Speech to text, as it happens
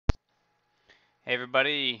Hey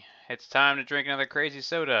everybody, it's time to drink another crazy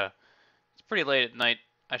soda. It's pretty late at night.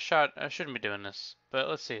 I shouldn't be doing this, but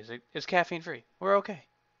let's see. It's caffeine free. We're okay.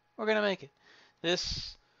 We're gonna make it.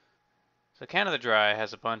 This so Canada Dry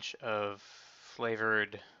has a bunch of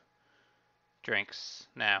flavored drinks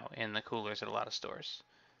now in the coolers at a lot of stores.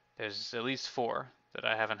 There's at least four that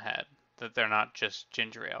I haven't had. That they're not just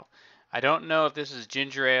ginger ale. I don't know if this is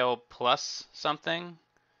ginger ale plus something,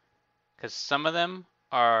 because some of them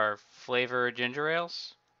are flavored ginger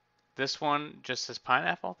ales. This one just says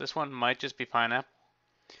pineapple. This one might just be pineapple,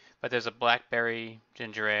 but there's a blackberry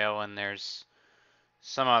ginger ale and there's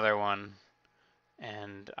some other one.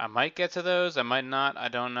 And I might get to those, I might not, I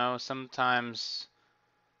don't know. Sometimes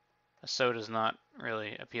a soda's not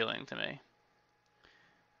really appealing to me.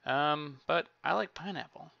 But I like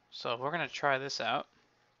pineapple, so we're gonna try this out.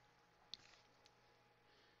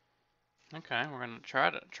 Okay, we're gonna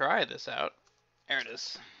try this out. There it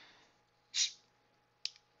is.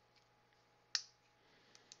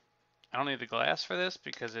 I don't need the glass for this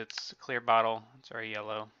because it's a clear bottle. It's very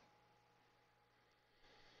yellow.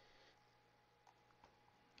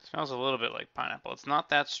 It smells a little bit like pineapple. It's not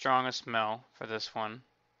that strong a smell for this one.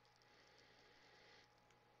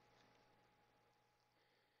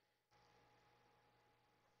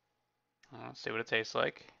 Let's see what it tastes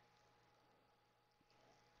like.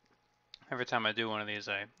 Every time I do one of these,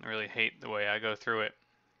 I really hate the way I go through it.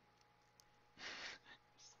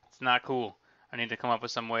 It's not cool. I need to come up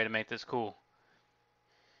with some way to make this cool.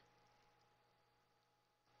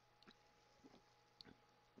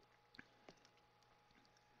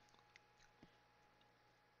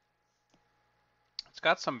 It's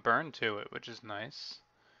got some burn to it, which is nice.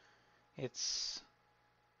 It's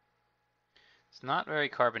not very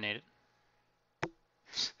carbonated.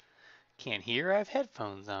 Can't hear? I have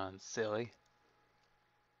headphones on, silly.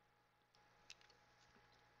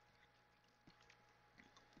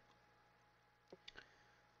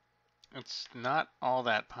 It's not all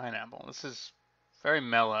that pineapple. This is very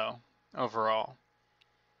mellow overall.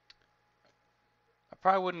 I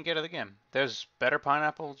probably wouldn't get it again. There's better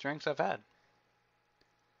pineapple drinks I've had.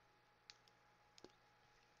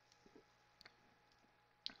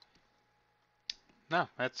 No,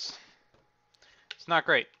 it's not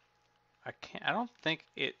great. I don't think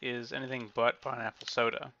it is anything but pineapple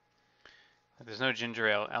soda. There's no ginger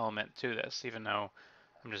ale element to this, even though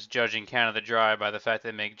I'm just judging Canada Dry by the fact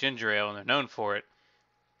they make ginger ale and they're known for it,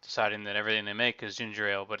 deciding that everything they make is ginger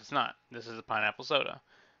ale, but it's not. This is a pineapple soda.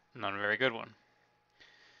 Not a very good one.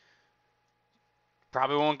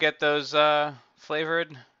 Probably won't get those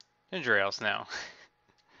flavored ginger ales now.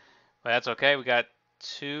 But that's okay. We got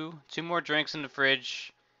two more drinks in the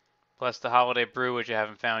fridge, plus the holiday brew, which I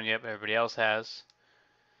haven't found yet, but everybody else has.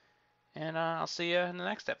 And I'll see you in the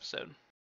next episode.